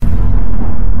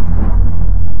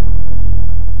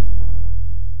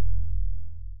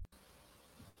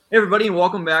Hey everybody, and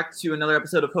welcome back to another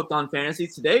episode of Hooked on Fantasy.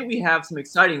 Today we have some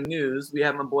exciting news. We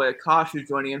have my boy Akash who's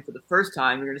joining in for the first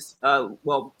time. You're going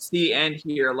to see and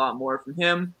hear a lot more from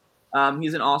him.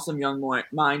 He's an awesome young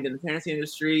mind in the fantasy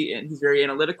industry, and he's very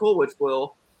analytical, which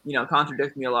will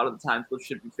contradict me a lot of the times, which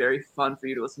should be very fun for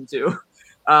you to listen to.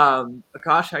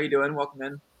 Akash, how you doing? Welcome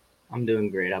in. I'm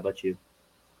doing great. How about you?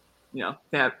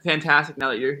 Fantastic.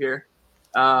 Now that you're here.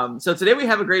 So today we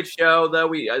have a great show,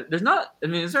 though.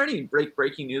 Is there any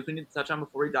breaking news we need to touch on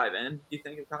before we dive in? Do you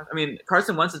think?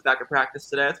 Carson Wentz is back at practice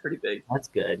today. That's pretty big. That's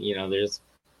good. There's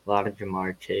a lot of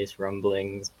Ja'Marr Chase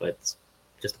rumblings, but it's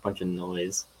just a bunch of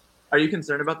noise. Are you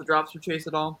concerned about the drops for Chase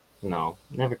at all? No,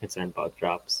 never concerned about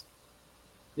drops.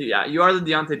 Yeah, you are the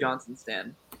Deontay Johnson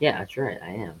stan. Yeah, that's right. I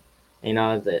am.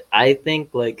 I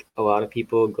think a lot of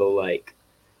people go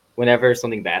whenever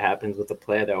something bad happens with a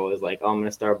player, they're always like, "Oh, I'm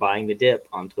gonna start buying the dip"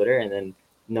 on Twitter, and then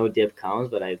no dip comes.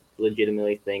 But I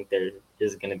legitimately think there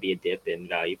is gonna be a dip in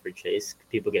value for Chase.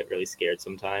 People get really scared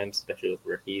sometimes, especially with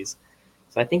rookies.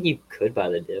 So I think you could buy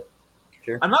the dip.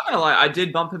 Sure. I'm not gonna lie, I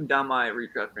did bump him down my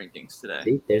redraft rankings today.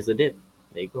 See, there's the dip.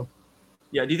 There you go.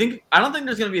 Yeah. I don't think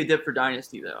there's gonna be a dip for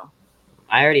Dynasty though.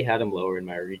 I already had him lower in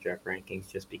my redraft rankings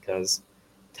just because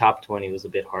top 20 was a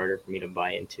bit harder for me to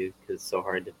buy into because it's so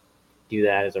hard to do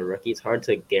that as a rookie. It's hard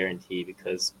to guarantee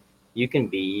because you can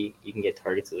get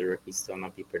targets as a rookie, still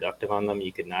not be productive on them.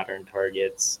 You could not earn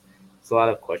targets. There's a lot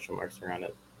of question marks around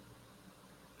it.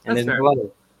 And there's a lot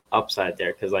of upside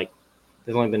there because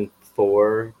there's only been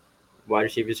 4 wide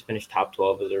receivers finish top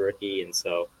 12 as a rookie, and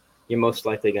so you're most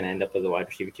likely going to end up as a wide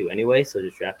receiver 2 anyway. So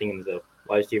just drafting him as a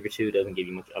wide receiver 2 doesn't give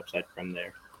you much upside from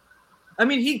there. I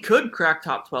mean, he could crack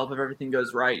top 12 if everything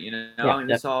goes right. Yeah,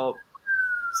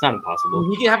 it's not impossible.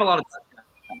 He can have a lot of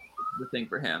the thing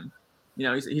for him.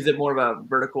 He's a more of a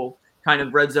vertical kind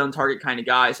of red zone target kind of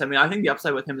guy. So, I think the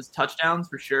upside with him is touchdowns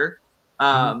for sure.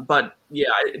 But yeah,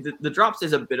 the drops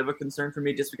is a bit of a concern for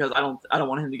me just because I don't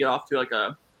want him to get off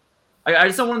to I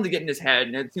just don't want him to get in his head.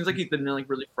 And it seems like he's been really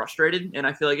frustrated. And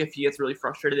I feel like if he gets really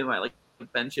frustrated, they might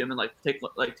bench him and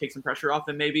take some pressure off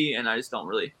him maybe. And I just don't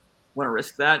really want to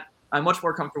risk that. I'm much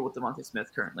more comfortable with DeVonta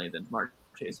Smith currently than Ja'Marr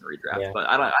Chase in redraft. Yeah. But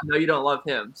I know you don't love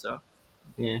him, so.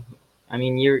 Yeah,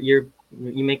 you're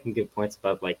making good points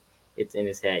about it's in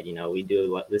his head. We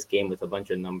do this game with a bunch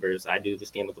of numbers. I do this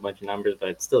game with a bunch of numbers, but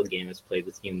it's still a game that's played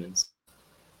with humans.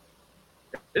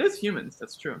 It is humans.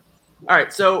 That's true. All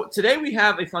right, so today we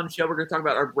have a fun show. We're going to talk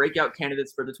about our breakout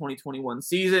candidates for the 2021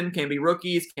 season. Can be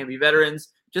rookies, can be veterans,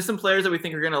 just some players that we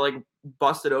think are going to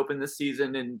bust it open this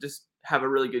season and just have a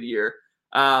really good year.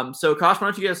 So, Kosh, why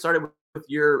don't you get started with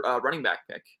your running back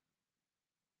pick?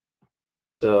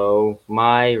 So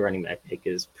my running back pick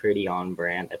is pretty on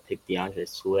brand. I picked DeAndre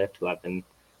Swift, who I've been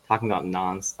talking about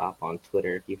nonstop on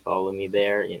Twitter. If you follow me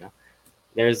there,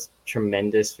 there's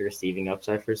tremendous receiving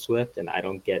upside for Swift, and I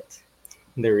don't get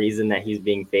the reason that he's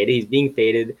being faded. He's being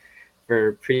faded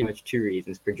for pretty much 2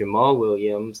 reasons: for Jamal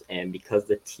Williams and because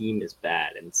the team is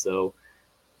bad. And so,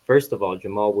 first of all,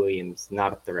 Jamal Williams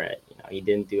not a threat. He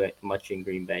didn't do much in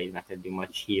Green Bay. He's not going to do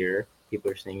much here.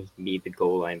 People are saying he can be the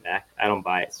goal line back. I don't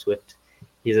buy it. Swift.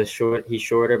 He's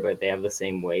shorter, but they have the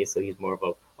same weight, so he's more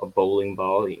of a bowling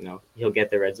ball. He'll get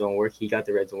the red zone work. He got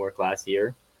the red zone work last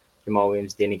year. Jamal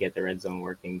Williams didn't get the red zone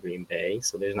work in Green Bay,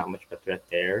 so there's not much of a threat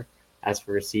there. As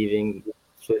for receiving,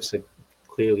 Swift's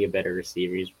clearly a better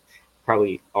receiver. He's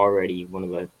probably already one of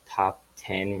the top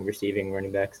 10 receiving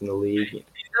running backs in the league. He's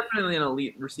definitely an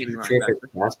elite receiving running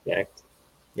back. Prospect.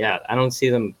 Yeah, I don't see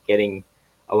them getting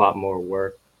a lot more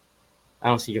work. I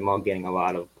don't see Jamal getting a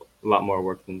lot more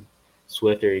work than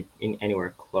Swift or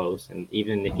anywhere close, and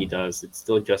even if he does, it's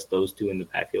still just those 2 in the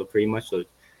backfield pretty much, so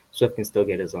Swift can still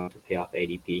get his own to pay off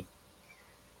ADP.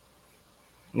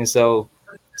 And so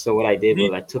what I did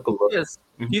was I took a look. Do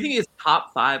you think he has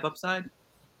top 5 upside?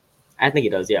 I think he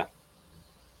does, yeah.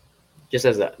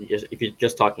 If you're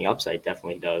just talking upside,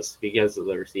 definitely does because of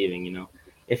the receiving.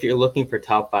 If you're looking for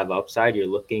top 5 upside, you're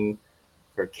looking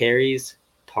for carries,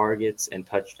 targets, and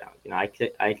touchdowns.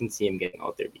 I can see him getting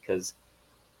out there because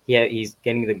he's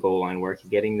getting the goal line work. He's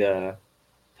getting the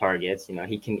targets.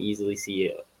 He can easily see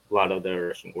a lot of the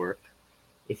rushing work.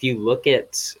 If you look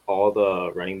at all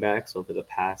the running backs over the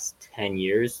past 10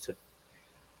 years to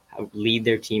lead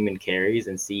their team in carries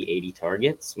and see 80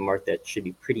 targets, mark that should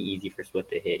be pretty easy for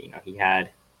Swift to hit. He had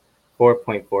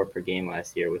 4.4 per game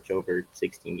last year, which over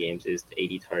 16 games is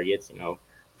 80 targets.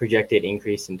 Projected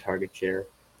increase in target share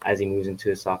as he moves into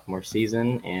his sophomore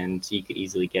season, and so you could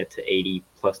easily get to 80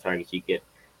 plus targets. You get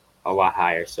a lot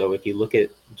higher. So if you look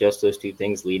at just those 2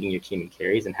 things, leading your team in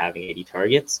carries and having 80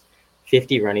 targets,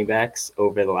 50 running backs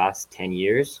over the last 10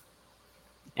 years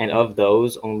And of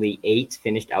those, only 8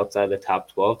 finished outside the top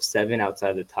 12, 7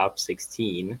 outside the top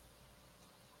 16.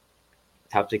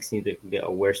 Top 16 is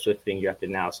where Swift being drafted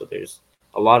now. So there's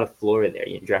a lot of floor there.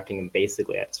 You're drafting him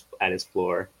basically at his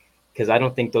floor, because I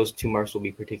don't think those 2 marks will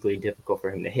be particularly difficult for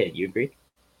him to hit. You agree?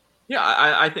 Yeah,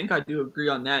 I think I do agree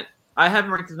on that. I have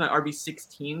him ranked as my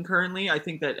RB16 currently. I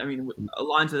think that, I mean,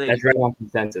 aligns with That's right on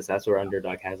consensus. That's where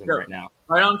Underdog has him right now.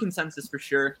 Right on consensus for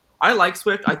sure. I like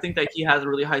Swift. I think that he has a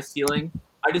really high ceiling.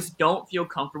 I just don't feel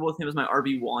comfortable with him as my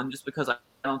RB1 just because I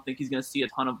don't think he's going to see a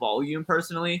ton of volume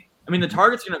personally. I mean, the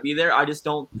target's going to be there. I just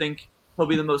don't think he'll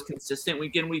be the most consistent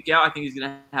week in, week out. I think he's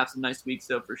going to have some nice weeks,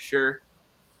 though, for sure.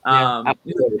 How do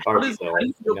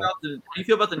you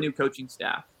feel about the new coaching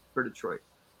staff for Detroit?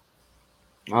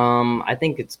 I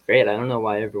think it's great. I don't know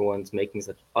why everyone's making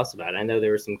such a fuss about it. I know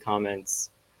there were some comments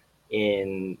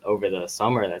over the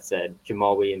summer that said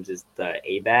Jamal Williams is the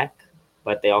A-back,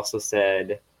 but they also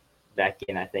said back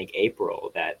in, I think,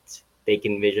 April that they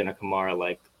can envision a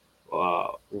Kamara-like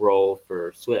role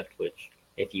for Swift, which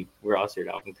if you rostered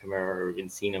Alvin Kamara or even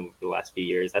seen him for the last few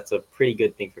years, that's a pretty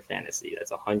good thing for fantasy.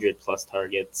 That's 100-plus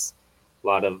targets, a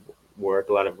lot of work,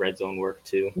 a lot of red zone work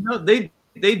too.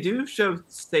 They do show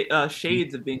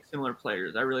shades of being similar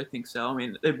players. I really think so. I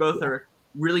mean, they both are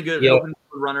really good open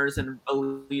runners and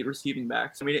elite receiving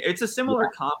backs. I mean, it's a similar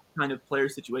comp kind of player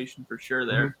situation for sure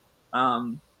there.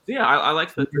 Mm-hmm. So yeah, I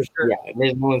like Swift for sure. Yeah,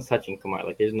 there's no one's touching Kamara.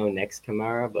 Like, there's no next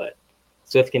Kamara, but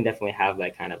Swift can definitely have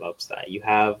that kind of upside. You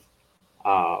have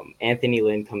Anthony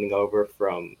Lynn coming over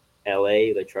from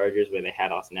LA, the Chargers, where they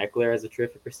had Austin Eckler as a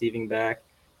terrific receiving back.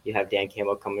 You have Dan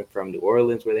Campbell coming from New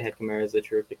Orleans, where they had Kamara as a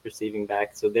terrific receiving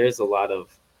back. So there's a lot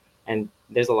of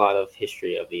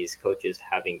history of these coaches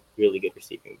having really good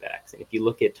receiving backs. And if you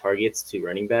look at targets to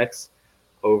running backs,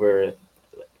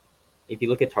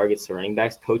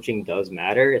 coaching does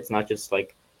matter. It's not just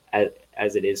like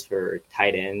as it is for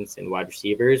tight ends and wide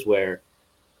receivers, where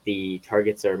the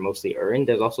targets are mostly earned.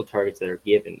 There's also targets that are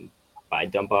given by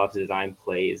dump offs, design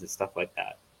plays, and stuff like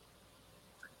that.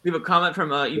 We have a comment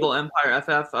from Evil Empire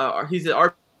FF. He's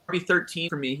at RB13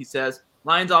 for me. He says,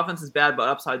 Lions offense is bad, but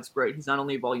upside's great. He's not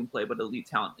only a volume play, but elite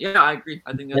talent. Yeah, I agree.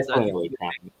 I think that's elite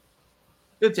talent.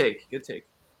 Good take.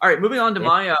 All right, moving on to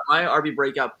my RB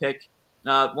breakout pick.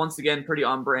 Once again, pretty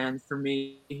on brand for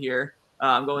me here.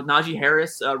 I'm going with Najee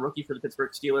Harris, rookie for the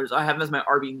Pittsburgh Steelers. I have him as my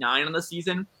RB9 on the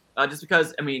season, just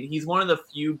because, I mean, he's one of the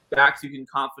few backs you can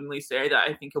confidently say that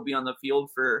I think he'll be on the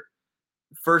field for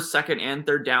first, second, and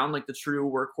third down, like the true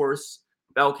workhorse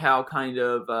bell cow kind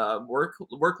of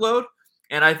workload.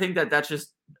 And I think that that's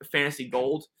just fantasy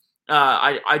gold.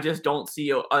 I just don't see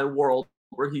a world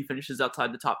where he finishes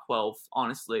outside the top 12,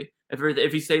 honestly.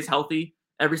 If he stays healthy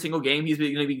every single game, he's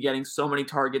going to be getting so many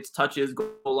targets, touches, goal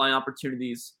line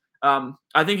opportunities. I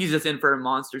think he's just in for a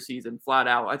monster season, flat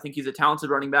out. I think he's a talented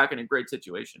running back in a great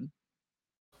situation.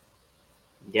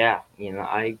 Yeah,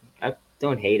 I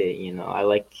don't hate it.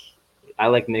 I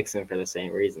like Mixon for the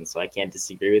same reason, so I can't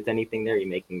disagree with anything there. You're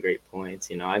making great points.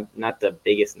 I'm not the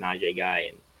biggest Najee guy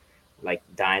in like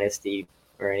Dynasty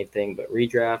or anything, but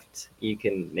redraft, you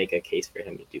can make a case for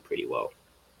him to do pretty well.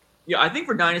 Yeah, I think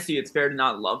for Dynasty, it's fair to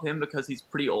not love him because he's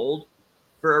pretty old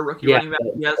for a rookie running back.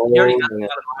 He already has a lot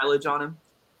of mileage on him.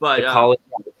 But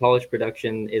the college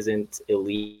production isn't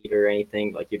elite or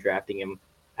anything. Like, you're drafting him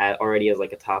already as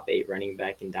like a top 8 running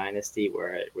back in Dynasty,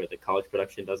 where the college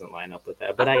production doesn't line up with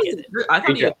that. But I get it. I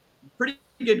thought he had pretty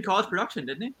good college production,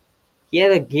 didn't he? He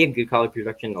had good college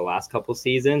production in the last couple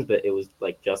seasons, but it was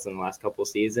like just in the last couple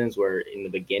seasons, where in the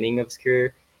beginning of his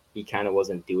career, he kind of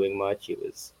wasn't doing much. He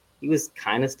was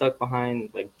kind of stuck behind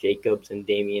like Jacobs and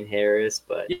Damian Harris,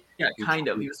 but yeah, kind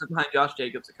of. He was stuck behind Josh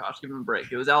Jacobs. Gosh, give him a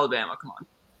break. It was Alabama. Come on.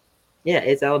 Yeah,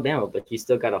 it's Alabama, but you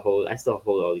still got to hold. I still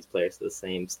hold all these players to the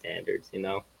same standards,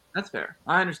 That's fair.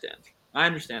 I understand.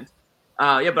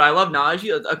 Yeah, but I love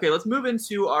Najee. Okay, let's move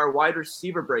into our wide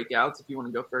receiver breakouts. If you want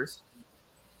to go first.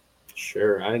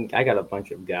 Sure, I got a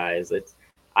bunch of guys.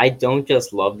 I don't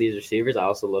just love these receivers. I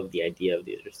also love the idea of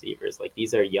these receivers. Like,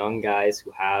 these are young guys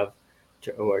who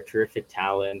are terrific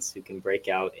talents, who can break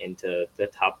out into the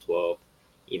top 12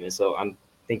 even. So I'm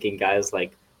thinking guys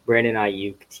like Brandon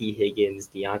Ayuk, T. Higgins,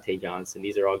 Deontay Johnson.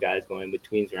 These are all guys going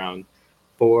between round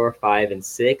 4, 5, and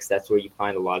 6. That's where you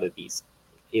find a lot of these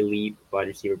elite wide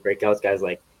receiver breakouts. Guys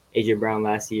like AJ Brown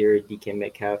last year, DK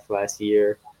Metcalf last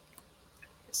year.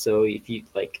 So if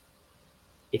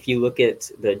you look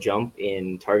at the jump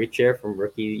in target share from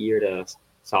rookie year to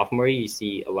sophomore year, you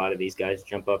see a lot of these guys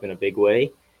jump up in a big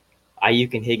way.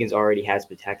 Ayuk and Higgins already had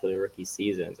spectacular rookie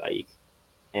seasons. Ayuk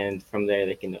and from there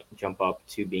they can jump up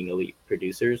to being elite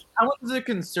producers. How much does it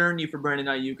concern you for Brandon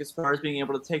Ayuk as far as being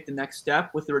able to take the next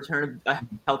step with the return of a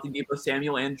healthy Deebo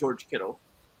Samuel and George Kittle?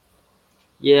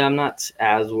 Yeah, I'm not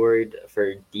as worried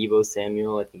for Deebo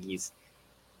Samuel. I think he's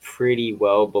pretty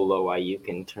well below Ayuk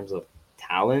in terms of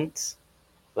talent.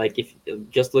 Like if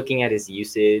just looking at his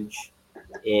usage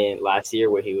in last year,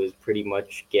 where he was pretty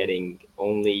much getting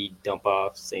only dump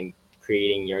offs and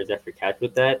creating yards after catch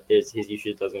with that, his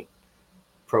usage doesn't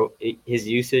his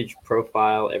usage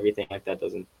profile, everything like that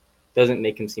doesn't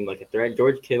make him seem like a threat.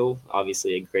 George Kittle,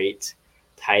 obviously a great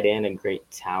tight end and great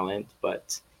talent,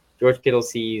 but George Kittle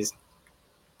sees,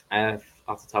 off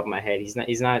the top of my head,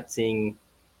 he's not seeing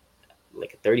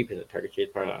like a 30% target share,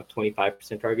 probably a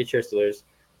 25% target share. So there's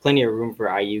plenty of room for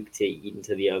Ayuk to eat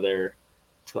into the other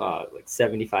like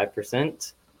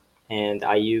 75%. And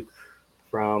Ayuk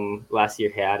from last year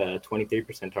had a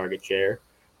 23% target share,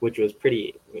 which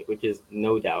is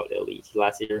no doubt elite.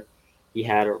 Last year, he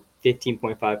had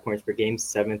 15.5 points per game,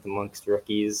 seventh amongst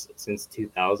rookies since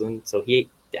 2000. So he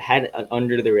had an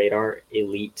under the radar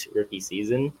elite rookie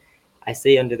season. I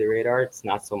say under the radar, it's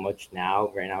not so much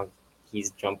now. Right now,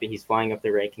 he's jumping, he's flying up the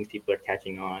rankings. People are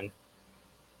catching on,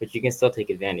 but you can still take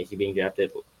advantage. He's being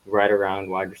drafted right around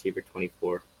wide receiver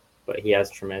 24, but he has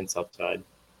tremendous upside.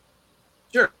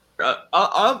 Sure.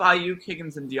 Of Ayuk,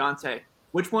 Higgins, and Deontay,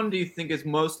 which one do you think is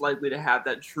most likely to have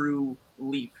that true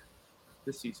leap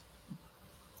this season?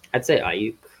 I'd say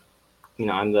Ayuk.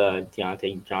 I'm the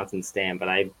Deontay Johnson stan, but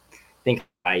I think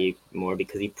Ayuk more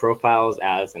because he profiles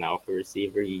as an alpha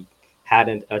receiver. He had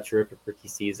a terrific rookie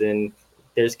season.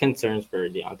 There's concerns for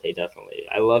Deontay, definitely.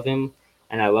 I love him,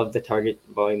 and I love the target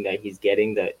volume that he's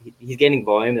getting. That he's getting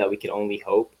volume that we could only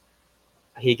hope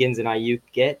Higgins and Ayuk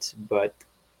get, but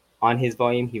on his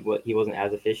volume, he wasn't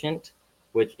as efficient,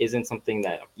 which isn't something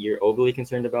that you're overly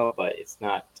concerned about, but it's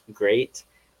not great.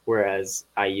 Whereas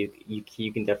Ayuk,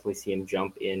 you can definitely see him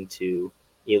jump into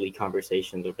elite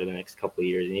conversations over the next couple of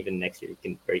years, and even next year, he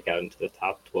can break out into the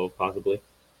top 12 possibly.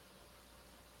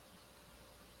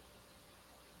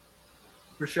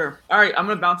 For sure. All right, I'm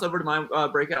going to bounce over to my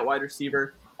breakout wide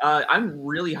receiver. I'm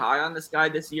really high on this guy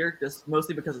this year, just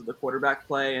mostly because of the quarterback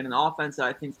play and an offense that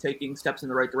I think is taking steps in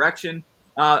the right direction.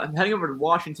 I'm heading over to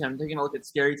Washington. I'm taking a look at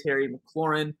Scary Terry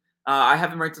McLaurin. I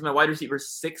have him ranked as my wide receiver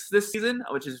 6 this season,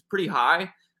 which is pretty high,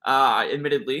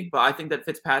 admittedly. But I think that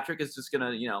Fitzpatrick is just going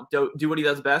to, do what he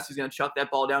does best. He's going to chuck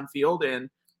that ball downfield, and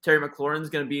Terry McLaurin's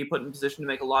going to be put in position to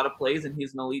make a lot of plays, and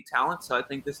he's an elite talent. So I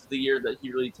think this is the year that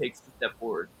he really takes the step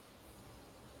forward.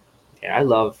 Yeah, I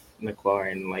love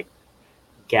McLaurin. Like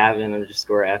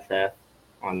Gavin_FF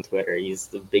on Twitter. He's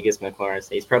the biggest McLaurin.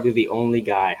 He's probably the only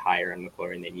guy higher on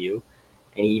McLaurin than you.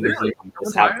 And he even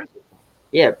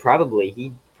yeah, probably.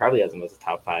 He probably has him as a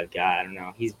top 5 guy. I don't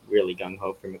know. He's really gung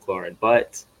ho for McLaurin.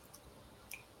 But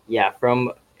yeah,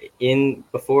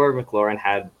 before McLaurin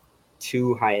had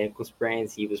 2 high ankle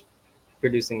sprains, he was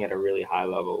producing at a really high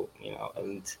level,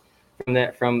 and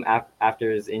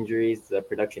after his injuries, the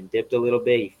production dipped a little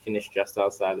bit. He finished just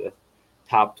outside the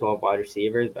top 12 wide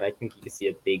receivers, but I think you could see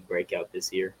a big breakout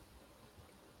this year.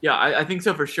 Yeah, I think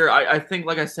so for sure. I think,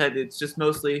 like I said, it's just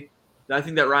mostly I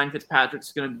think that Ryan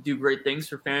Fitzpatrick's going to do great things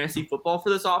for fantasy football for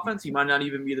this offense. He might not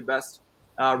even be the best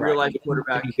real-life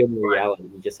quarterback. Good in reality.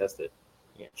 He just has to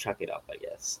chuck it up, I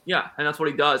guess. Yeah, and that's what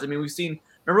he does. I mean, we've seen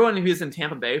 – remember when he was in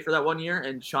Tampa Bay for that 1 year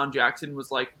and Sean Jackson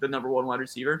was like the number 1 wide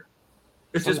receiver?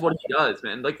 It's just what he does,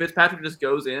 man. Like Fitzpatrick just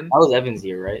goes in. That was Evans'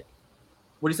 year, right?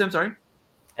 What do you say? I'm sorry?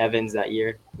 Evans that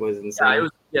year was insane.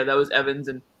 That was Evans,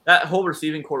 and that whole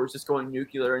receiving core was just going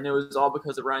nuclear, and it was all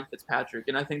because of Ryan Fitzpatrick.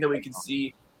 And I think that we could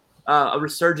see a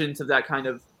resurgence of that kind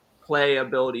of play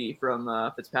ability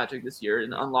from Fitzpatrick this year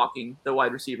and unlocking the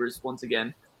wide receivers once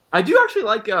again. I do actually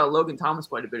like Logan Thomas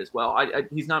quite a bit as well.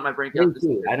 He's not my breakout.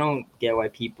 I don't get why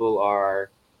people are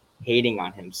hating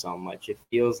on him so much. It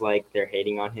feels like they're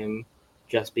hating on him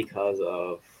just because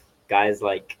of guys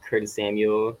like Curtis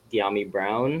Samuel, Dyami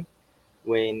Brown.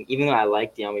 When even though I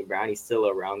like Dyami Brown, he's still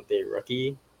a round 3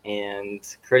 rookie, and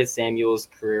Curtis Samuel's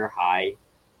career high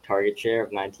target share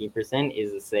of 19%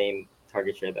 is the same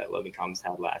target share that Logan Thomas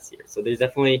had last year. So there's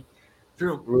definitely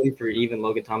room for even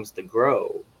Logan Thomas to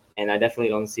grow, and I definitely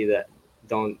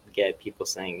don't get people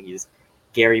saying he's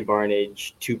Gary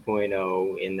Barnidge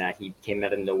 2.0 in that he came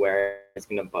out of nowhere, is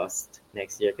going to bust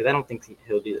next year, because I don't think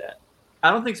he'll do that. I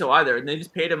don't think so either. And they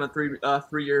just paid him a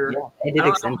 3-year. Yeah, they did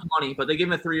extend money, but they gave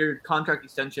him a 3-year contract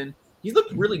extension. He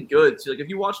looked really good. So, like, if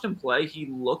you watched him play, he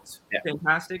looked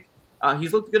fantastic.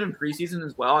 He's looked good in preseason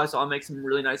as well. I saw him make some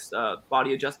really nice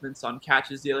body adjustments on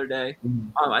catches the other day.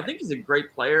 I think he's a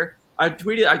great player. I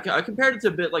tweeted. I compared it to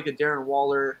a bit like a Darren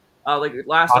Waller. Like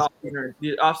last off,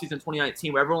 offseason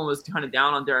 2019, where everyone was kind of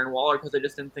down on Darren Waller because they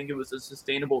just didn't think it was a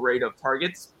sustainable rate of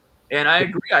targets. And I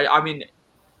agree. I mean,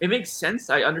 it makes sense.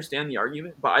 I understand the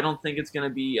argument, but I don't think it's going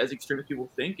to be as extreme as people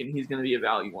think, and he's going to be a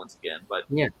value once again. But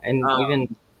yeah, and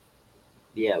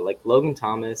like Logan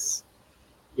Thomas,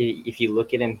 if you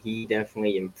look at him, he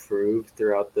definitely improved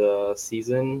throughout the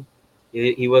season.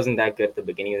 He wasn't that good at the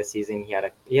beginning of the season. He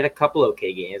had a couple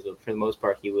okay games, but for the most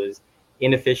part, he was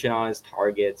inefficient on his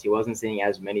targets. He wasn't seeing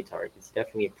as many targets. He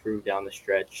definitely improved down the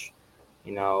stretch.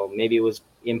 Maybe it was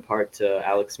in part to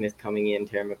Alex Smith coming in,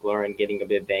 Terry McLaurin getting a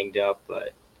bit banged up,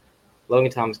 but Logan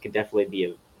Thomas could definitely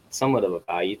be somewhat of a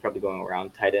value. He's probably going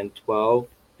around tight end 12.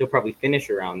 He'll probably finish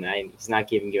around that. He's not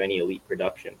giving you any elite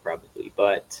production, probably,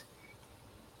 but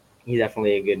he's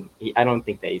definitely a good. I don't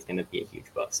think that he's going to be a huge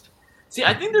bust. See,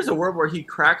 I think there's a world where he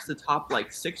cracks the top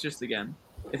 6 just again.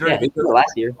 Yeah, he did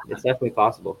last year. It's definitely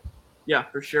possible. Yeah,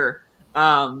 for sure.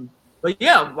 But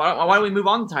yeah, why don't we move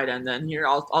on to tight end then? Here,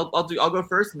 I'll go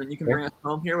first, and then you can bring us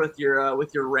home here with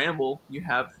your ramble you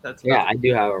have. I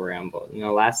do have a ramble.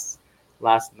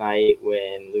 Last night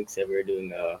when Luke said we were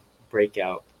doing a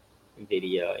breakout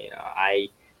video, I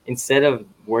instead of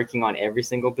working on every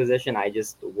single position, I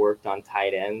just worked on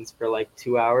tight ends for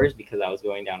 2 hours because I was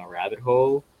going down a rabbit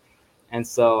hole. And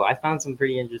so I found some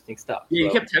pretty interesting stuff. Yeah,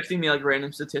 you kept texting me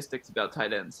random statistics about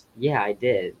tight ends. Yeah, I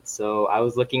did. So I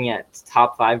was looking at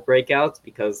top 5 breakouts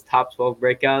because top 12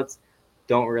 breakouts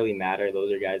don't really matter.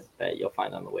 Those are guys that you'll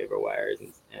find on the waiver wires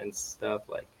and stuff.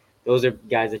 Those are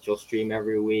guys that you'll stream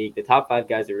every week. The top 5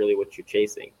 guys are really what you're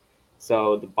chasing.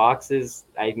 So the boxes,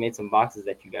 I've made some boxes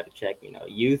that you got to check.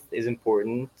 Youth is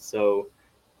important. So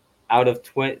out of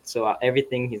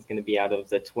everything is going to be out of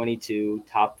the 22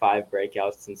 top 5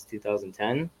 breakouts since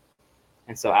 2010.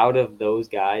 And so out of those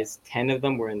guys, 10 of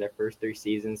them were in their first 3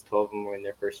 seasons, 12 of them were in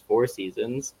their first 4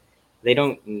 seasons. They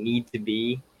don't need to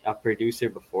be a producer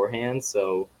beforehand.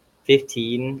 So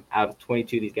 15 out of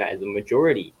 22 of these guys, the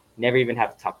majority, never even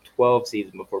have a top 12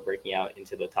 season before breaking out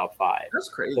into the top 5. That's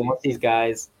crazy. So once these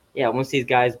guys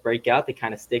break out, they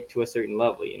kind of stick to a certain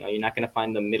level. You're not going to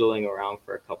find them middling around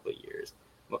for a couple of years.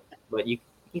 But you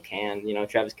can.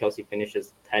 Travis Kelce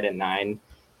finishes tight end 9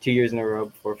 2 years in a row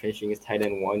before finishing his tight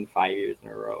end 1 5 years in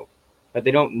a row. But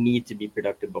they don't need to be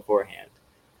productive beforehand.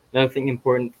 Another thing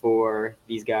important for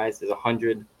these guys is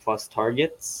 100+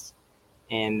 targets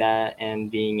and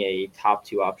being a top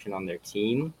 2 option on their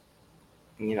team.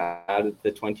 Out of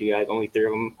the 22 guys, only 3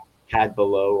 of them had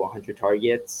below 100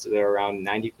 targets. So they're around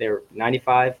 90. They're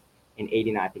 95 and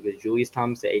 89. I think it was Julius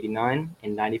Thomas at 89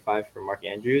 and 95 for Mark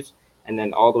Andrews. And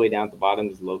then all the way down at the bottom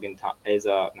is Robert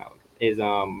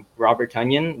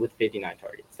Tonyan with 59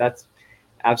 targets. That's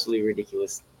absolutely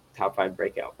ridiculous top 5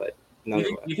 breakout. But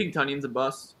you think Tonyan's a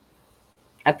bust?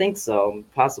 I think so,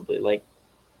 possibly.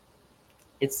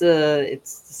 It's the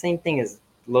same thing as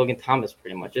Logan Thomas,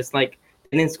 pretty much. It's they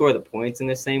didn't score the points in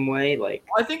the same way.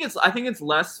 I think it's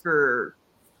less for.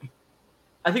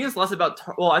 I think it's less about.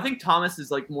 I think Thomas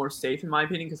is more safe in my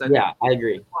opinion because I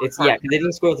agree. It's because they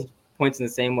didn't score the points in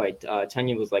the same way.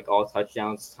 Tonyan was all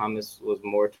touchdowns. Thomas was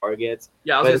more targets.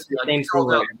 Yeah, I was the same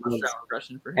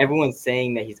thing. Everyone's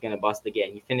saying that he's going to bust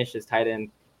again. He finished his tight end.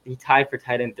 He tied for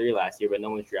tight end 3 last year, but no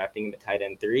one's drafting him at tight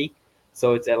end 3.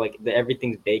 So it's at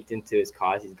everything's baked into his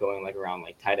cause. He's going around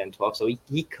tight end 12. So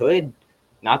he could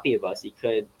not be a bust. He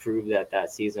could prove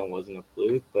that season wasn't a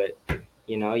fluke. But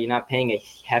you're not paying a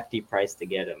hefty price to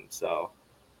get him. So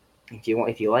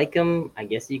if you like him, I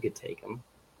guess you could take him.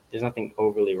 There's nothing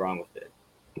overly wrong with it.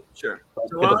 Sure.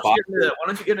 So why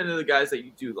don't you get into the guys that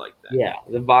you do like that? Yeah,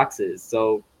 the boxes.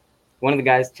 So one of the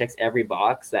guys checks every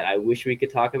box that I wish we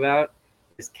could talk about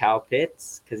is Kyle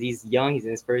Pitts because he's young. He's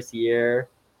in his first year.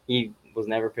 He was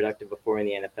never productive before in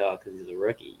the NFL because he's a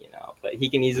rookie, But he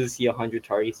can easily see 100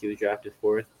 targets. He was drafted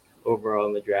 4th overall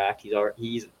in the draft.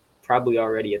 He's probably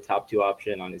already a top 2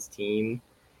 option on his team,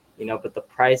 But the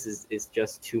price is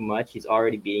just too much. He's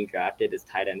already being drafted as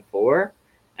tight end 4.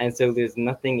 And so there's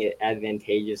nothing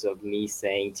advantageous of me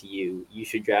saying to you, you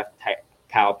should draft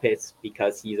Kyle Pitts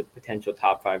because he's a potential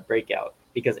top 5 breakout,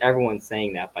 because everyone's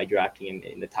saying that by drafting him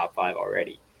in the top 5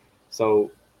 already. So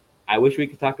I wish we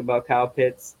could talk about Kyle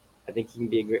Pitts. I think he can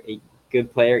be a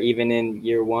good player even in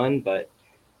year 1, but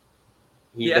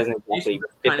he doesn't exactly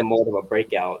fit the mold of a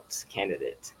breakout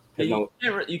candidate. You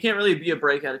can't really be a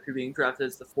breakout if you're being drafted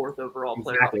as the 4th overall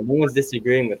player. Exactly. No one's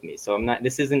disagreeing with me. So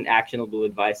this isn't actionable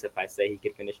advice if I say he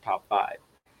could finish top 5.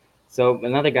 So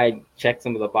another guy checked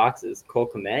some of the boxes,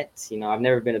 Cole Kmet. I've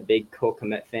never been a big Cole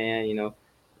Kmet fan.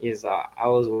 I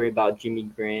was worried about Jimmy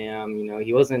Graham.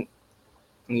 He wasn't,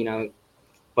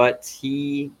 but but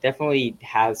he definitely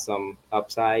has some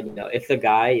upside. If the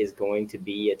guy is going to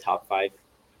be a top 5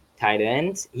 tight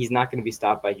end, he's not going to be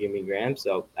stopped by Jimmy Graham.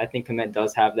 So I think Kmet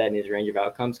does have that in his range of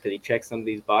outcomes because he checks some of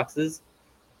these boxes.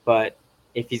 But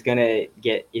if he's gonna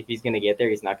get there,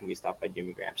 he's not gonna be stopped by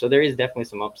Jimmy Graham. So there is definitely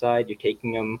some upside. You're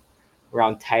taking him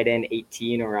around tight end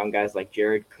 18, around guys like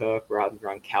Jared Cook, Rob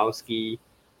Gronkowski.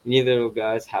 Neither of those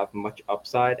guys have much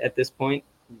upside at this point.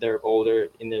 They're older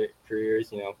in their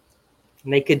careers, and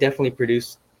they could definitely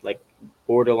produce like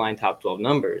borderline top 12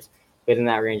 numbers. But in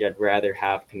that range, I'd rather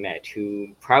have Kmet,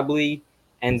 who probably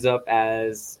ends up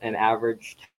as an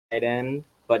average tight end,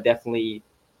 but definitely,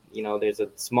 there's a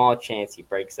small chance he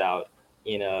breaks out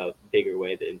in a bigger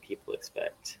way than people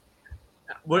expect.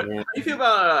 How do you feel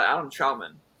about Adam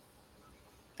Trautman?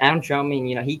 Adam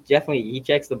Trautman, he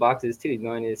checks the boxes too. He's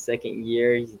going in his second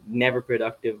year. He's never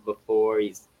productive before.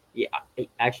 He's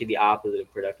actually the opposite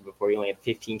of productive before. He only had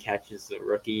 15 catches as a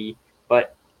rookie.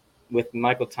 But with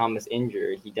Michael Thomas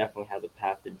injured, he definitely has a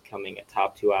path to becoming a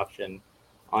top 2 option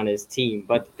on his team.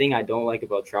 But the thing I don't like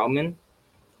about Trautman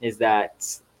is that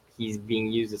he's being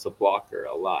used as a blocker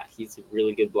a lot. He's a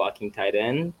really good blocking tight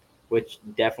end, which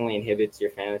definitely inhibits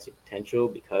your fantasy potential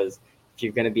because if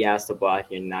you're going to be asked to block,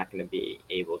 you're not going to be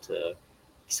able to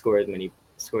score as many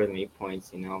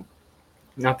points.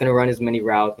 Not going to run as many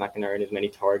routes, not going to earn as many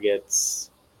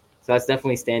targets. So that's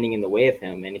definitely standing in the way of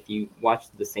him. And if you watch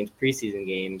the Saints preseason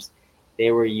games,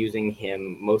 they were using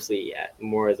him mostly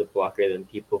more as a blocker than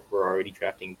people who are already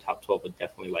drafting top 12 would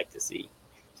definitely like to see.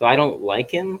 So I don't like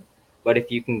him, but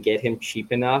if you can get him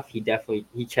cheap enough, he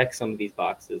checks some of these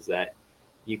boxes that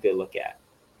you could look at.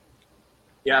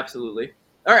 Yeah, absolutely.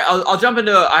 All right, I'll jump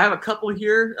into. I have a couple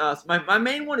here. So my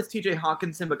main one is T.J.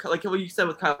 Hawkinson, but like what you said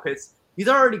with Kyle Pitts, he's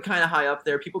already kind of high up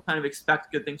there. People kind of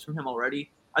expect good things from him already.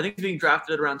 I think he's being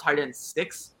drafted around tight end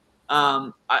 6.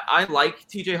 I like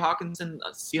T.J. Hawkinson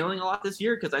ceiling a lot this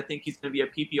year because I think he's going to be a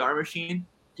PPR machine.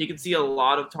 He can see a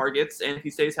lot of targets, and if he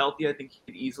stays healthy, I think he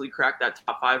could easily crack that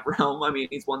top 5 realm. I mean,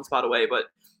 he's one spot away, but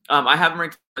I have him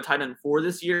ranked at tight end 4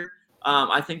 this year.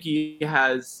 I think he's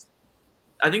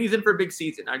in for a big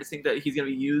season. I just think that he's going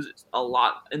to be used a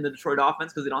lot in the Detroit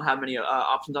offense because they don't have many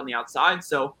options on the outside.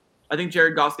 So I think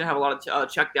Jared Goff's going to have a lot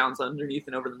of check downs underneath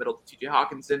and over the middle to T.J.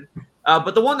 Hawkinson.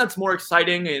 But the one that's more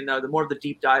exciting and the more of the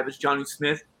deep dive is Jonnu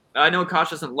Smith. I know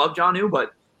Akash doesn't love Jonnu,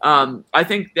 but I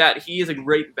think that he is a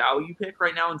great value pick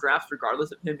right now in drafts,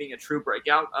 regardless of him being a true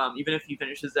breakout. Even if he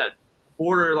finishes at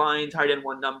borderline tight end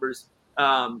 1 numbers,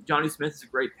 Jonnu Smith is a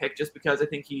great pick just because I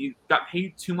think he got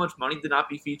paid too much money to not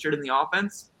be featured in the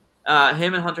offense.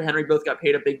 Him and Hunter Henry both got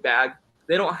paid a big bag.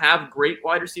 They don't have great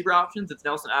wide receiver options. It's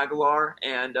Nelson Aguilar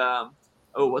and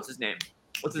what's his name?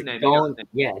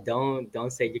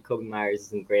 Don't say Jacoby Myers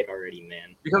isn't great already,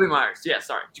 man. Jacoby Myers, yeah,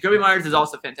 sorry. Jacoby Myers is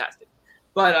also fantastic.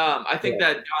 But I think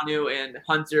that Jonnu and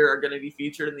Hunter are going to be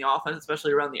featured in the offense,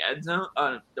 especially around the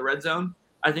red zone.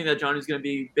 I think that Jonnu's going to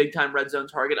be big-time red zone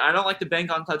target. I don't like to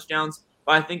bank on touchdowns,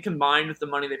 but I think combined with the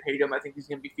money they paid him, I think he's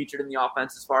going to be featured in the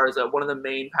offense as far as one of the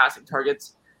main passing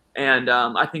targets. And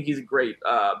I think he's a great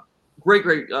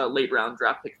late-round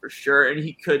draft pick for sure, and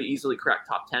he could easily crack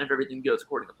top 10 if everything goes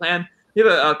according to plan. We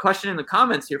have a question in the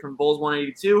comments here from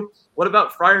Bulls182. What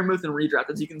about Freiermuth and redraft?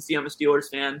 As you can see, I'm a Steelers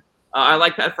fan. I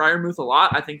like Pat Freiermuth a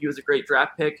lot. I think he was a great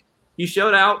draft pick. He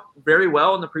showed out very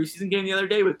well in the preseason game the other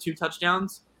day with 2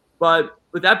 touchdowns. But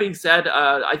with that being said,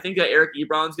 I think that Eric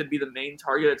Ebron is going to be the main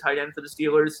target at tight end for the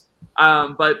Steelers.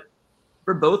 But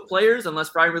for both players, unless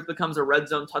Freiermuth becomes a red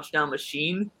zone touchdown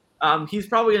machine, he's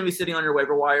probably going to be sitting on your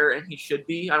waiver wire, and he should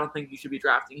be. I don't think you should be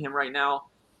drafting him right now.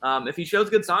 If he shows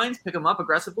good signs, pick him up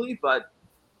aggressively. But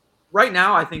right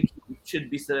now, I think he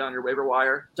should be sitting on your waiver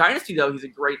wire. Dynasty, though, he's a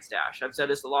great stash. I've said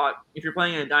this a lot. If you're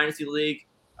playing in a Dynasty league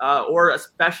or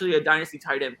especially a Dynasty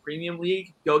tight end premium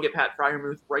league, go get Pat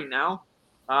Freiermuth right now.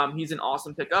 He's an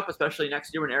awesome pickup, especially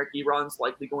next year when Eric Ebron's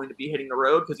likely going to be hitting the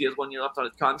road because he has 1 year left on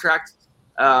his contract.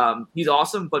 He's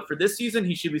awesome, but for this season,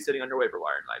 he should be sitting on your waiver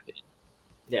wire, in my opinion.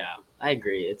 Yeah, I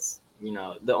agree. It's,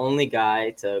 the only guy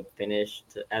to finish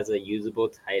as a usable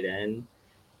tight end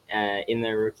in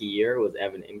their rookie year was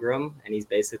Evan Ingram, and he's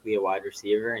basically a wide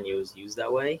receiver, and he was used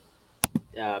that way.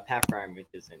 Pat Freiermuth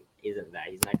isn't that.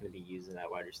 He's not going to be used in that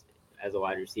as a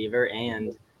wide receiver,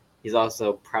 and he's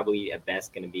also probably at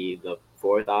best going to be the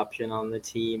 4th option on the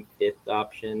team, 5th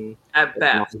option. At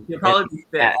best, he'll probably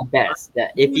be 5th. At best,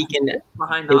 if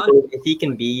he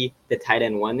can be the tight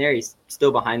end 1 there, he's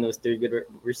still behind those 3 good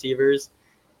receivers.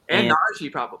 And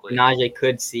Najee probably. Najee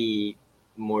could see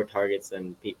more targets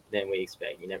than we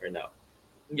expect. You never know.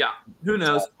 Yeah, who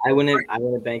knows? So I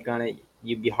wouldn't bank on it.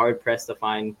 You'd be hard pressed to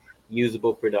find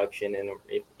usable production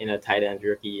in a tight end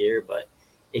rookie year, but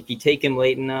if you take him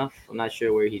late enough, I'm not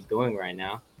sure where he's going right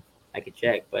now. I could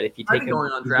check, but if you Might take be him,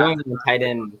 going on he's going draft.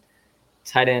 on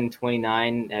tight end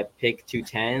 29 at pick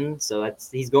 210. So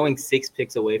he's going 6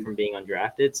 picks away from being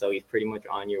undrafted. So he's pretty much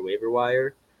on your waiver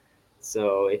wire.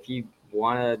 So if you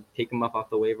want to pick him up off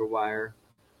the waiver wire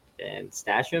and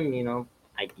stash him,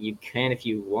 you can if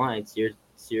you want. It's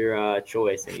your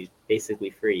choice, and he's basically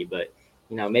free. But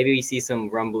maybe we see some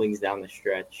rumblings down the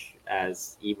stretch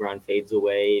as Ebron fades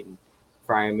away and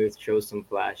Freiermuth shows some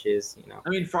flashes. I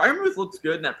mean, Freiermuth looks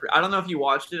good in that. I don't know if you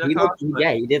watched it.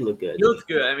 He did look good. He looked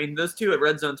good. I mean, those two at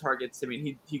red zone targets. I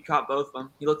mean, he caught both of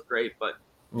them. He looked great, but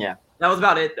yeah, that was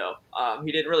about it though.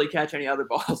 He didn't really catch any other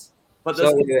balls. But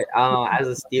as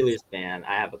a Steelers fan,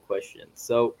 I have a question.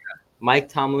 So, Mike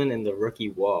Tomlin and the rookie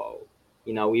wall.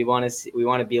 We want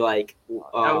to be like,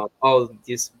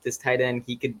 this tight end,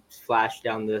 he could flash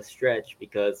down the stretch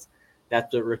because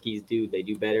that's what rookies do. They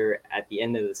do better at the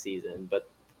end of the season. But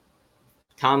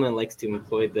Tomlin likes to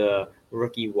employ the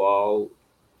rookie wall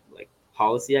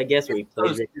policy, I guess, where he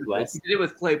plays less. He did it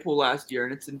with Claypool last year,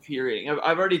 and it's infuriating.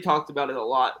 I've already talked about it a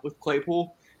lot with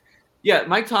Claypool. Yeah,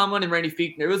 Mike Tomlin and Randy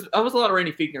Fichtner. I was a lot of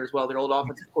Randy Fichtner as well, their old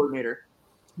offensive coordinator.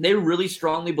 They really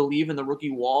strongly believe in the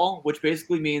rookie wall, which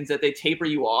basically means that they taper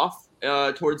you off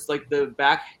towards the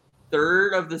back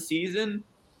third of the season.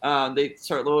 They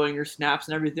start lowering your snaps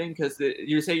and everything because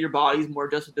you say your body's more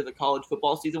adjusted to the college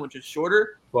football season, which is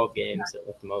shorter. 12 games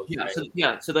at the most.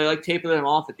 Yeah, so they taper them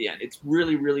off at the end. It's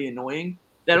really, really annoying.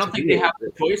 I don't think they have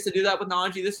the choice to do that with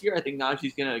Najee this year. I think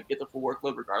Najee's going to get the full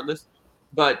workload regardless.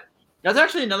 But that's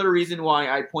actually another reason why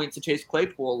I point to Chase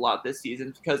Claypool a lot this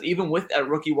season, because even with that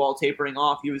rookie wall tapering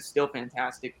off, he was still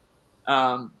fantastic.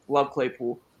 Love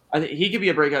Claypool. I think he could be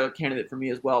a breakout candidate for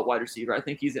me as well, wide receiver. I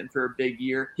think he's in for a big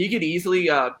year. He could easily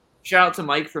shout out to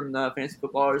Mike from the Fantasy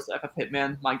Footballers, FF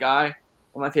Hitman, my guy,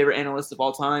 one of my favorite analysts of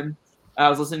all time. I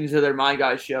was listening to their My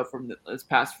Guys show from this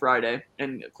past Friday,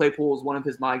 and Claypool was one of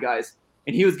his My Guys.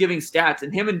 And he was giving stats,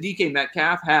 and him and DK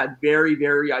Metcalf had very,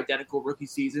 very identical rookie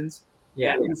seasons.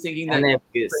 Yeah, he was thinking and they have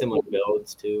similar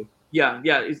builds too. Yeah,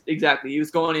 exactly. He was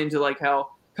going into how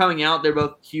coming out, they're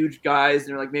both huge guys,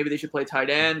 and they're maybe they should play tight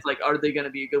ends. Are they going to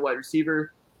be a good wide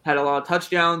receiver? Had a lot of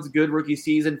touchdowns, good rookie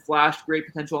season, flashed great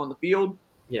potential on the field.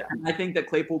 Yeah, and I think that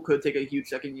Claypool could take a huge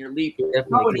second-year leap.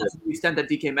 Probably not to the extent that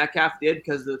DK Metcalf did,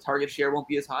 because the target share won't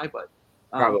be as high, but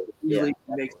probably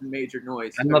makes some major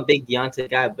noise. I'm a big Deontay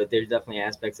guy, but there's definitely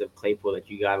aspects of Claypool that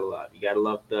you gotta love. You gotta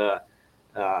love the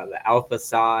alpha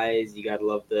size. You gotta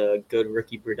love the good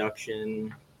rookie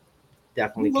production.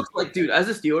 Definitely. He looks dude, as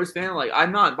a Steelers fan,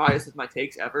 I'm not biased with my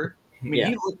takes ever. I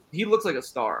mean, he looks like a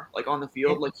star, on the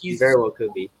field. He very well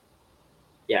could be.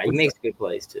 Yeah, he makes good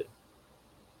plays too.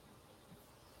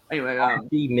 Anyway,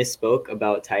 he misspoke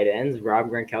about tight ends. Rob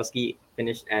Gronkowski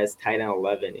finished as tight end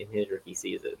 11 in his rookie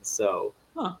season. So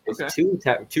okay.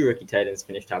 two rookie tight ends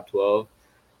finished top 12,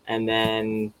 and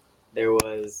then there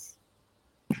was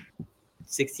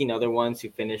 16 other ones who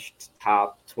finished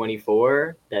top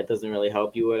 24. That doesn't really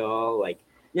help you at all.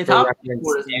 Top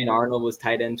Dan Arnold was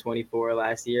tight end 24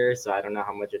 last year, so I don't know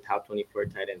how much a top 24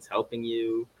 tight end is helping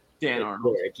you. Dan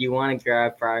Arnold. If you want to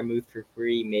grab Freiermuth for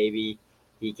free, maybe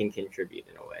he can contribute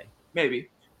in a way. Maybe.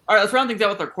 All right, let's round things out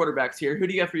with our quarterbacks here. Who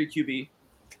do you got for your QB?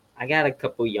 I got a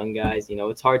couple young guys.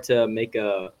 It's hard to make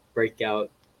a breakout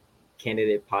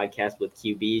candidate podcast with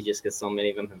QB just because so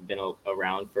many of them have been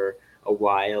around for a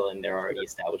while and they're already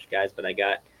established guys. But I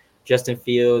got Justin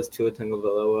Fields, Tua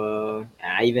Tagovailoa,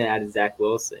 and I even added Zach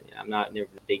Wilson. I'm not never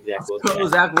a big Zach Wilson guy.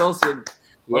 Zach Wilson.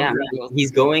 Yeah,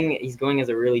 he's going as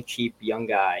a really cheap young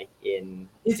guy in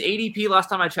his ADP last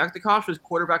time I checked. The cost was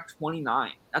quarterback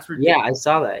 29. That's ridiculous. Yeah, I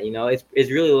saw that.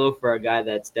 It's really low for a guy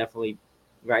that's definitely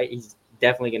right. He's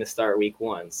definitely going to start week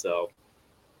 1. So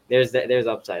there's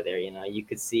upside there. You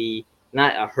could see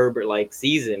not a Herbert-like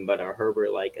season, but a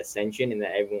Herbert-like ascension, and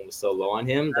that everyone was so low on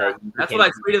him. That's what I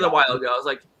tweeted a while ago. I was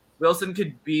like, Wilson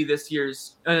could be this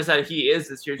year's, and I said he is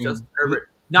this year's Justin Herbert.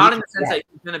 Not in the sense that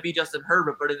he's going to be Justin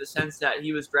Herbert, but in the sense that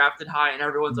he was drafted high and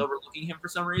everyone's overlooking him for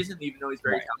some reason, even though he's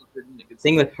very talented. The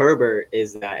thing with Herbert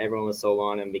is that everyone was so low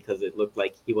on him because it looked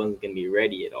like he wasn't going to be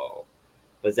ready at all.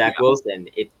 But Zach Wilson,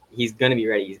 he's going to be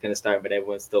ready. He's going to start, but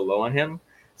everyone's still low on him.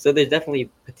 So there's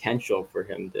definitely potential for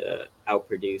him to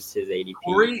outproduce his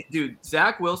ADP.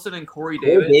 Zach Wilson and Corey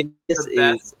Davis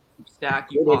is stack.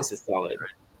 Davis is solid.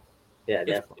 Yeah,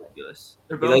 it's definitely. Ridiculous.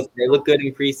 They look good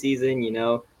in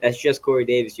preseason. That's just Corey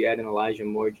Davis. You add in Elijah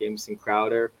Moore, Jameson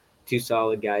Crowder, 2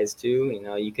 solid guys too.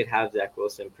 You could have Zach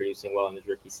Wilson producing well in his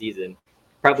rookie season.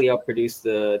 Probably outproduce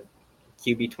the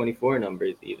QB 24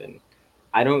 numbers even.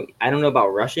 I don't know about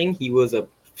rushing. He was a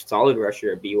solid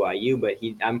rusher at BYU, but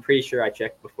I'm pretty sure I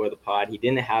checked before the pod. He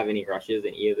didn't have any rushes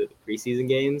in either of the preseason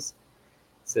games.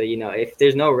 So, if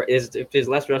there's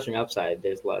less rushing upside,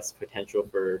 there's less potential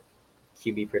for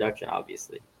QB production,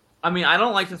 obviously. I mean, I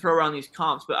don't like to throw around these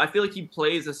comps, but I feel like he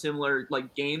plays a similar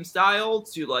like game style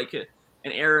to like an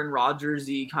Aaron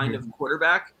Rodgers-y kind of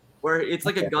quarterback, where it's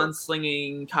like a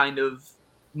gunslinging kind of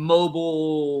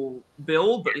mobile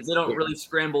build, but they don't really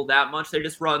scramble that much. They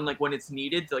just run like when it's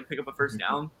needed to like pick up a first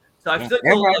down. So I feel like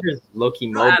Aaron Rodgers low-key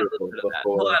mobile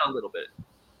before. He'll add a little bit.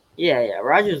 Yeah.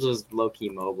 Rodgers was low-key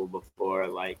mobile before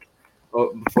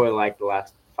the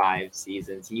last 5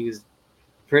 seasons.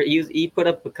 He put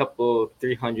up a couple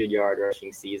 300-yard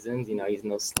rushing seasons. He's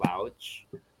no slouch.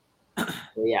 But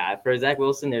yeah, for Zach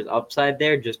Wilson, there's upside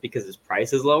there just because his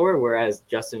price is lower, whereas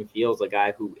Justin Fields, a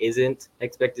guy who isn't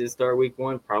expected to start week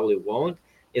 1, probably won't,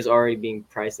 is already being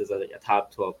priced as a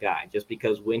top 12 guy just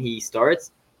because when he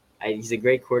starts, he's a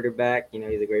great quarterback.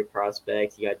 He's a great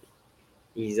prospect.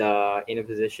 He's in a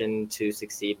position to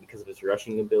succeed because of his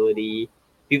rushing ability.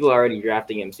 People are already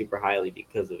drafting him super highly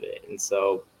because of it. And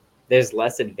so there's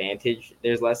less advantage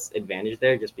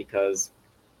there just because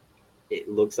it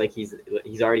looks like he's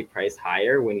already priced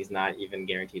higher when he's not even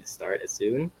guaranteed to start as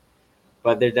soon.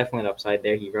 But there's definitely an upside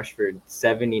there. He rushed for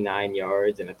 79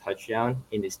 yards and a touchdown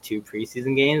in his 2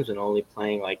 preseason games and only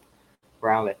playing like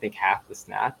around, I think, half the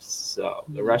snaps. So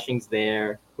the rushing's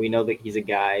there. We know that he's a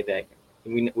guy that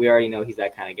we already know he's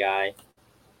that kind of guy.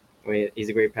 He's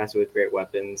a great passer with great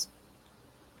weapons.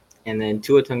 And then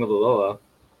Tua Tagovailoa,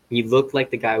 he looked like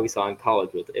the guy we saw in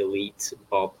college with elite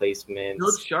ball placements. He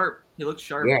looked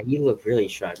sharp. Yeah, he looked really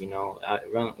sharp. One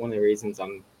of the reasons I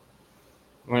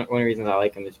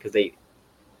like him is because they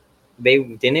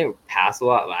didn't pass a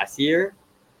lot last year,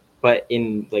 but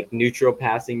in like neutral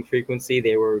passing frequency,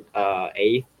 they were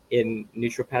 8th in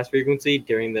neutral pass frequency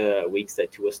during the weeks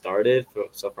that Tua started.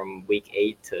 So from week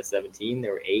 8 to 17, they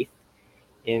were 8th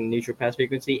in neutral pass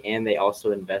frequency, and they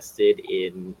also invested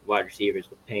in wide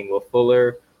receivers with paying Will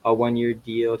Fuller a 1-year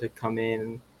deal to come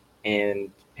in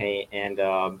and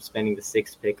spending the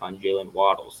 6th pick on Jalen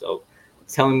Waddle. So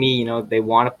telling me, they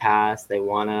want to pass, they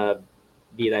want to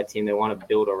be that team, they want to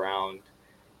build around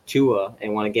Tua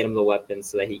and want to get him the weapons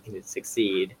so that he can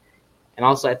succeed. And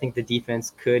also, I think the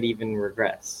defense could even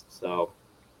regress. So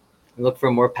look for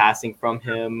more passing from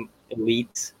him.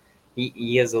 Elite.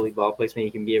 He has elite ball placement.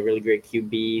 He can be a really great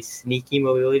QB. Sneaky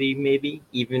mobility, maybe.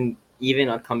 Even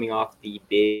on coming off the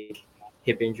big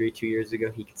hip injury 2 years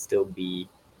ago, he could still be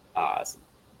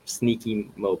sneaky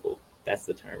mobile. That's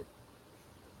the term.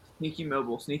 Sneaky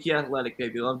mobile, sneaky athletic,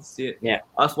 baby. Love to see it. Yeah.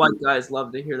 Us white guys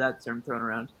love to hear that term thrown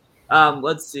around.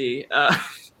 Let's see.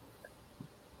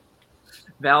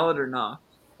 Valid or not?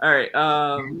 All right.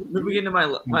 Moving into my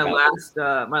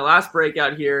last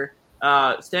breakout here.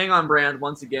 Staying on brand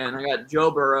once again. I got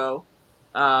Joe Burrow.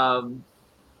 Not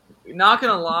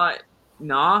gonna lie.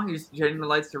 Nah, he's changing the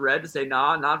lights to red to say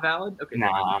nah, not valid. Okay.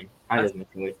 Nah, I'm just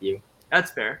messing with you.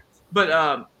 That's fair.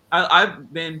 But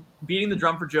I've been beating the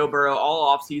drum for Joe Burrow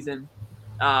all offseason.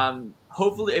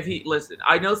 Hopefully,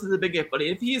 I know this is a big if, but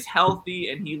if he's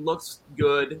healthy and he looks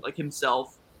good, like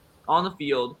himself, on the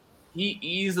field, he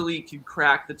easily could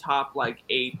crack the top like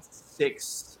 8,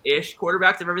 6-ish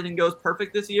quarterbacks if everything goes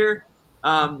perfect this year.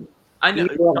 I know.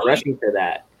 Rushing for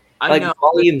that. The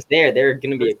volume's there. They're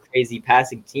going to be a crazy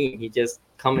passing team. He just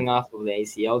coming off of the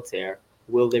ACL tear.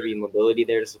 Will there be mobility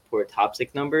there to support top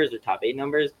 6 numbers or top 8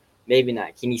 numbers? Maybe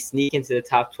not. Can he sneak into the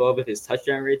top 12 if his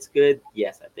touchdown rate's good?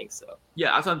 Yes, I think so.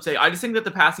 Yeah, that's what I'm saying. I just think that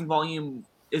the passing volume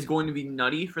is going to be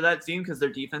nutty for that team because their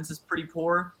defense is pretty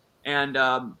poor. And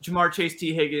Jamar Chase,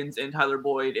 T. Higgins, and Tyler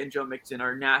Boyd and Joe Mixon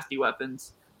are nasty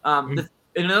weapons. And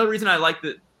another reason I like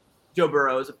Joe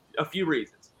Burrow is a few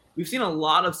reasons. We've seen a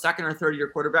lot of second or third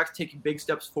year quarterbacks taking big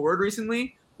steps forward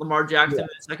recently. Lamar Jackson in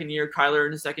his second year, Kyler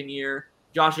in his second year,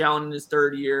 Josh Allen in his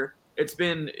third year. It's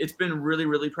been really,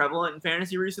 really prevalent in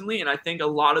fantasy recently, and I think a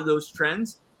lot of those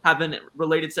trends have been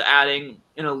related to adding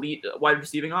an elite wide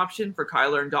receiving option for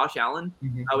Kyler and Josh Allen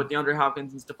with DeAndre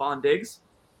Hopkins and Stephon Diggs.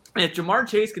 And if Jamar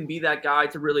Chase can be that guy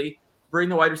to really bring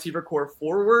the wide receiver core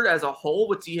forward as a whole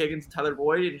with T. Higgins and Tyler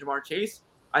Boyd and Jamar Chase,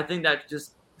 I think that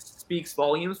just speaks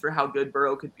volumes for how good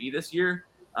Burrow could be this year.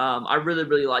 I really,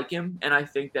 really like him, and I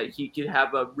think that he could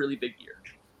have a really big year.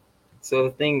 So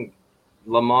the thing,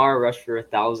 Lamar rushed for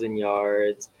 1,000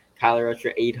 yards, Kyler rushed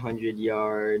for 800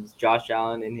 yards, Josh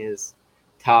Allen in his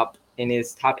top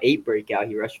 8 breakout,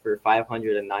 he rushed for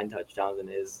 509 touchdowns. In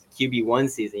his QB1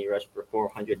 season, he rushed for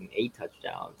 408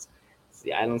 touchdowns.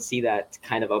 See, I don't see that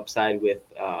kind of upside with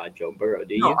Joe Burrow.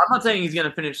 Do you? No, I'm not saying he's going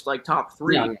to finish like top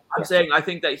 3. I'm saying I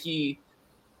think that he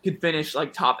could finish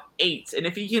like top 8, and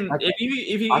if he can, Okay.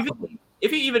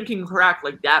 if he even can crack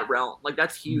like that realm, like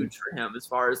that's Mm-hmm. huge for him as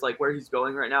far as like where he's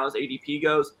going right now as ADP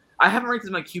goes. I haven't ranked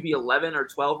him like QB 11 or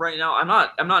 12 right now. I'm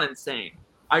not insane.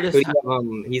 I just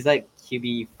He's like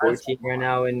QB 14 right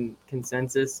now in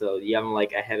consensus, so you have him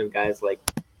like ahead of guys like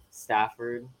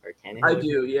Stafford or Tannehill. I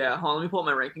do, yeah. Hold on, let me pull up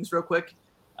my rankings real quick.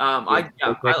 I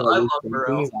love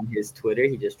Burrow. On his Twitter,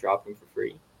 he just dropped him for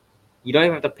free. You don't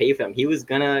even have to pay for them. He's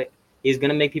gonna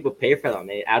make people pay for them.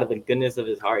 And out of the goodness of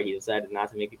his heart, he decided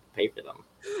not to make people pay for them.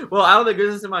 Well, out of the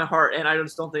goodness of my heart, and I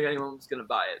just don't think anyone's gonna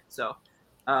buy it. So,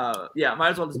 yeah,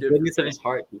 might as well just do it. The goodness of his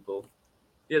heart, people.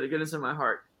 Yeah, the goodness of my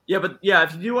heart. Yeah, but yeah,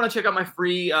 if you do want to check out my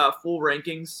free full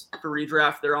rankings for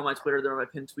redraft, they're on my Twitter. They're on my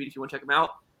pinned tweet if you want to check them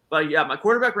out. But yeah, my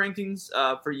quarterback rankings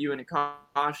for you and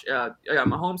Akash.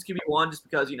 Mahomes QB1 just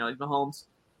because he's Mahomes.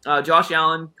 Josh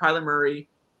Allen, Kyler Murray,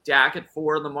 Dak at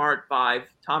 4, Lamar at 5,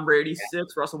 Tom Brady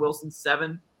 6, Russell Wilson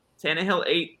 7, Tannehill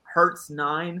 8, Hurts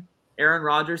 9, Aaron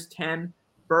Rodgers 10,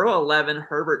 Burrow 11,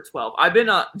 Herbert 12. I've been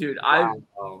dude. Wow.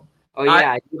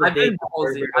 I've been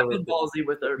ballsy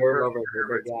with the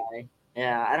Herbert guy.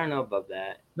 Yeah, I don't know about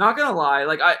that. Not gonna lie,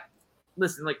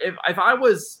 if I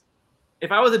was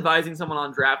advising someone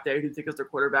on draft day who thinks their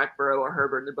quarterback Burrow or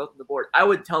Herbert and they're both on the board, I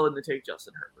would tell them to take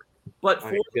Justin Herbert. But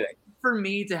for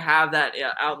me to have that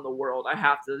out in the world, I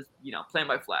have to plant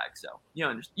my flag. So you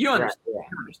understand. You understand.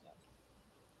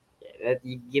 Yeah,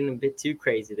 you're getting a bit too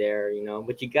crazy there,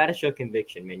 But you got to show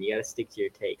conviction, man. You got to stick to your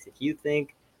takes. If you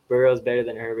think Burrow's better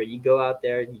than Herbert, you go out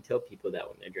there and you tell people that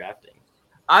when they're drafting.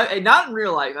 Not in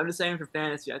real life. I'm just saying for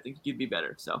fantasy, I think you'd be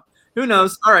better. So who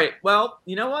knows? All right. Well,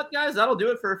 you know what, guys? That'll do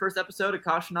it for our first episode of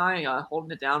Akash and I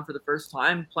holding it down for the first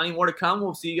time. Plenty more to come.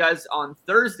 We'll see you guys on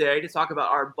Thursday to talk about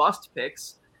our bust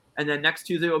picks. And then next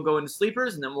Tuesday, we'll go into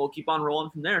sleepers, and then we'll keep on rolling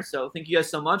from there. So thank you guys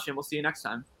so much, and we'll see you next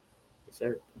time. Yes,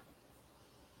 sir.